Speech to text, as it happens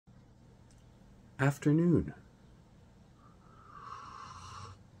afternoon.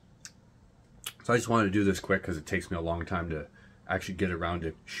 So I just wanted to do this quick because it takes me a long time to actually get around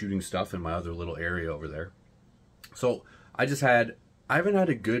to shooting stuff in my other little area over there. So I haven't had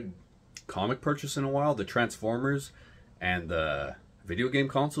a good comic purchase in a while. The Transformers and the video game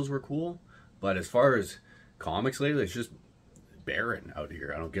consoles were cool, but as far as comics lately, it's just barren out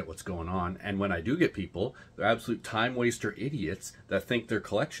here. I don't get what's going on. And when I do get people, they're absolute time waster idiots that think their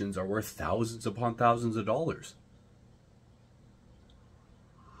collections are worth thousands upon thousands of dollars.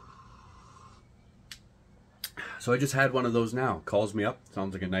 So I just had one of those now. Calls me up,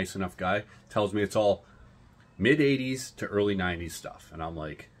 sounds like a nice enough guy, tells me it's all mid-80s to early 90s stuff. And I'm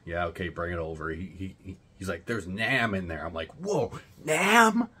like, yeah, okay, bring it over. He's like, there's Nam in there. I'm like, whoa,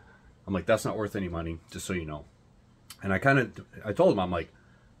 Nam? I'm like, that's not worth any money, just so you know. And I told him, I'm like,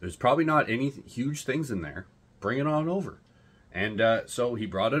 there's probably not any huge things in there. Bring it on over. And so he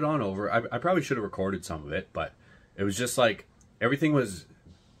brought it on over. I probably should have recorded some of it, but it was just like, everything was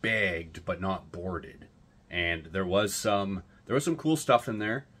bagged but not boarded. And there was some cool stuff in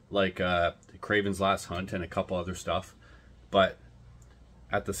there, like Kraven's Last Hunt and a couple other stuff. But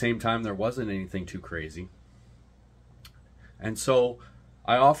at the same time, there wasn't anything too crazy. And so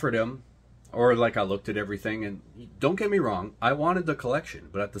I offered him, or like I looked at everything, and don't get me wrong, I wanted the collection,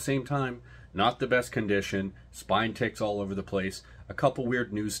 but at the same time, not the best condition, spine ticks all over the place, a couple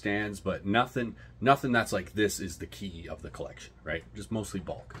weird newsstands, but nothing that's like, this is the key of the collection, right? Just mostly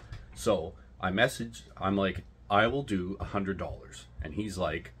bulk. So I'm like, I will do $100. And he's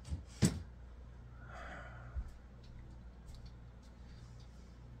like,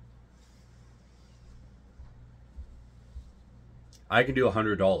 I can do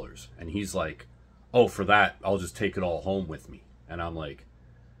 $100. And he's like, oh, for that, I'll just take it all home with me. And I'm like,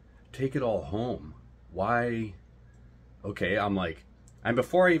 take it all home? Why? Okay, I'm like, and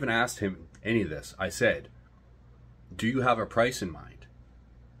before I even asked him any of this, I said, do you have a price in mind?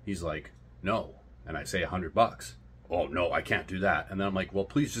 He's like, no. And I say $100. Oh, no, I can't do that. And then I'm like, well,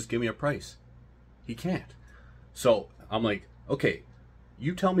 please just give me a price. He can't. So I'm like, okay,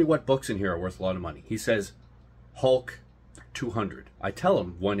 you tell me what books in here are worth a lot of money. He says, Hulk, 200. I tell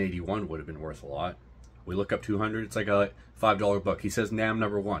him 181 would have been worth a lot. We look up 200. It's like a $5 book. He says Nam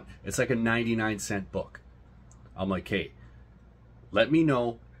 #1. It's like a 99-cent book. I'm like, hey, let me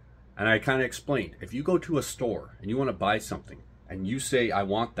know. And I kind of explained, if you go to a store and you want to buy something and you say, I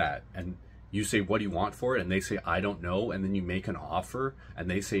want that, and you say, what do you want for it? And they say, I don't know. And then you make an offer and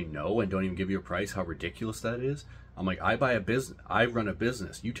they say no and don't even give you a price, how ridiculous that is. I'm like, I run a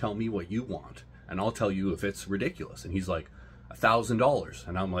business. You tell me what you want and I'll tell you if it's ridiculous. And he's like, $1,000.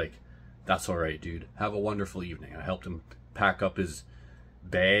 And I'm like, that's all right, dude. Have a wonderful evening. I helped him pack up his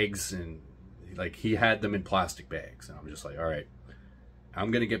bags, and like, he had them in plastic bags. And I'm just like, all right,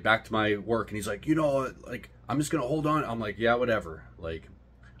 I'm going to get back to my work. And he's like, you know, like, I'm just going to hold on. I'm like, yeah, whatever. Like,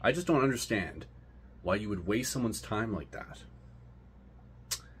 I just don't understand why you would waste someone's time like that.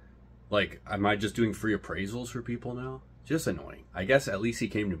 Like, am I just doing free appraisals for people now? Just annoying. I guess at least he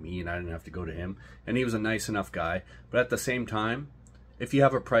came to me and I didn't have to go to him. And he was a nice enough guy. But at the same time, if you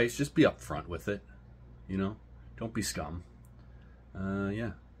have a price, just be upfront with it. You know? Don't be scum.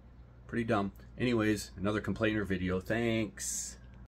 Yeah. Pretty dumb. Anyways, another complainer video. Thanks.